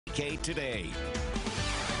K Today.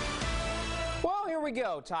 Well, here we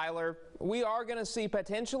go, Tyler. We are going to see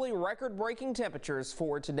potentially record-breaking temperatures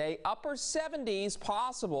for today. Upper 70s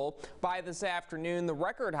possible by this afternoon. The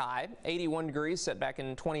record high, 81 degrees, set back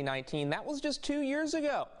in 2019. That was just 2 years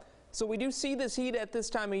ago. So we do see this heat at this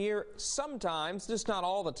time of year sometimes, just not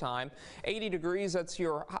all the time. 80 degrees, that's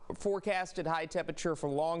your forecasted high temperature for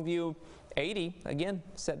Longview. 80, again,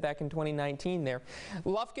 set back in 2019 there.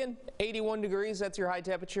 Lufkin, 81 degrees, that's your high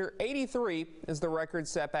temperature. 83 is the record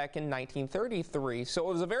set back in 1933. So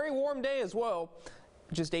it was a very warm day as well,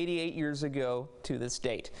 just 88 years ago to this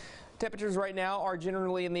date. Temperatures right now are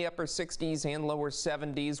generally in the upper 60s and lower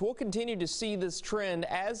 70s. We'll continue to see this trend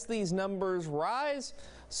as these numbers rise.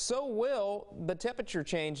 So will the temperature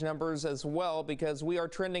change numbers as well, because we are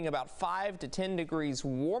trending about 5 to 10 degrees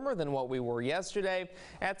warmer than what we were yesterday.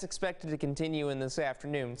 That's expected to continue in this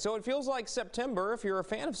afternoon. So it feels like September. If you're a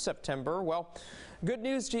fan of September, well, good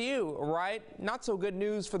news to you, right? Not so good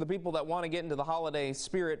news for the people that want to get into the holiday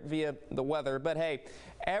spirit via the weather. But hey,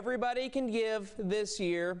 everybody can give this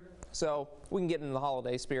year, so we can get into the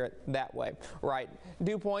holiday spirit that way, right?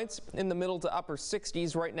 Dew points in the middle to upper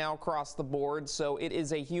 60s right now across the board, so it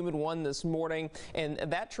is a humid one this morning, and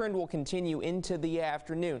that trend will continue into the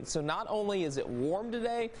afternoon. So not only is it warm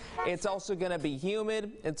today, it's also going to be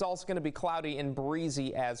humid. It's also going to be cloudy and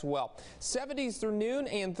breezy as well. 70s through noon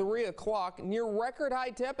and 3 o'clock, near record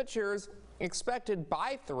high temperatures expected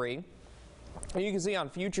by 3. You can see on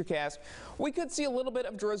Futurecast, we could see a little bit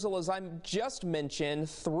of drizzle, as I just mentioned,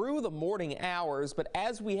 through the morning hours. But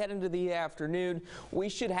as we head into the afternoon, we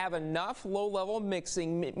should have enough low-level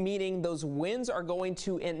mixing, meaning those winds are going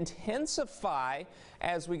to intensify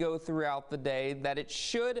as we go throughout the day, that it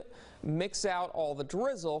should mix out all the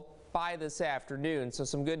drizzle by this afternoon. So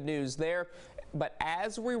some good news there. But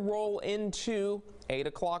as we roll into 8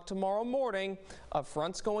 o'clock tomorrow morning, a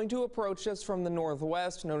front's going to approach us from the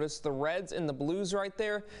northwest. Notice the reds and the blues right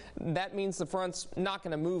there. That means the front's not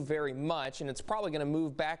going to move very much, and it's probably going to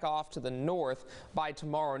move back off to the north by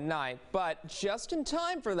tomorrow night. But just in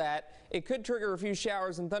time for that, it could trigger a few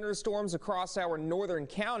showers and thunderstorms across our northern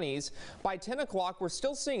counties. By 10 o'clock, we're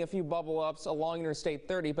still seeing a few bubble ups along Interstate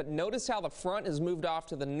 30, but notice how the front has moved off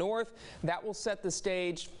to the north. That will set the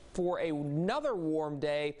stage for another warm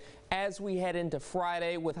day as we head into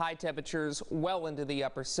Friday with high temperatures well into the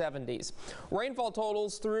upper 70s. Rainfall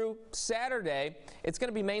totals through Saturday. It's going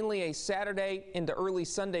to be mainly a Saturday into early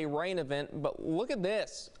Sunday rain event, but look at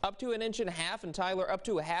this. Up to 1.5 inches in Tyler, up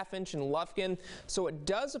to a 1/2 inch in Lufkin. So it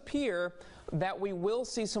does appear that we will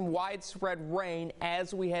see some widespread rain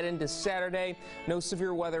as we head into Saturday. No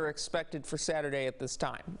severe weather expected for Saturday at this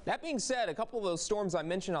time. That being said, a couple of those storms I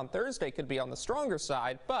mentioned on Thursday could be on the stronger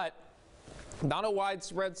side, but not a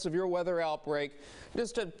widespread severe weather outbreak.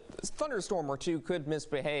 Just a thunderstorm or two could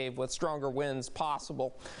misbehave with stronger winds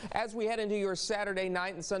possible. As we head into your Saturday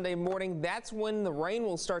night and Sunday morning, that's when the rain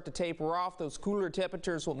will start to taper off. Those cooler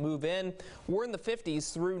temperatures will move in. We're in the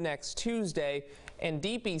 50s through next Tuesday. And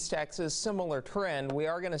deep East Texas, similar trend. We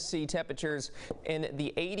are going to see temperatures in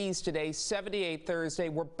the 80s today, 78 Thursday.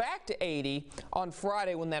 We're back to 80 on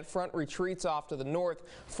Friday when that front retreats off to the north.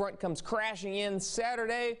 Front comes crashing in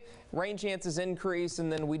Saturday. Rain chances increase,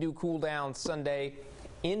 and then we do cool down Sunday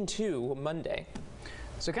into Monday.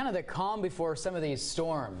 So kind of the calm before some of these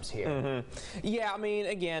storms here. Yeah, I mean,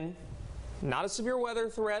 again, not a severe weather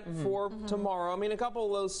threat for tomorrow. I mean, a couple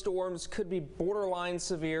of those storms could be borderline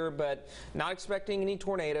severe, but not expecting any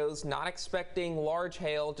tornadoes, not expecting large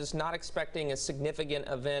hail, just not expecting a significant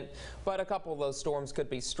event. But a couple of those storms could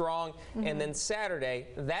be strong. And then Saturday,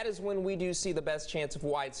 that is when we do see the best chance of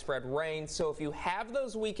widespread rain. So if you have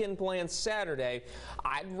those weekend plans Saturday,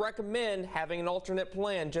 I'd recommend having an alternate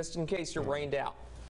plan just in case you're rained out.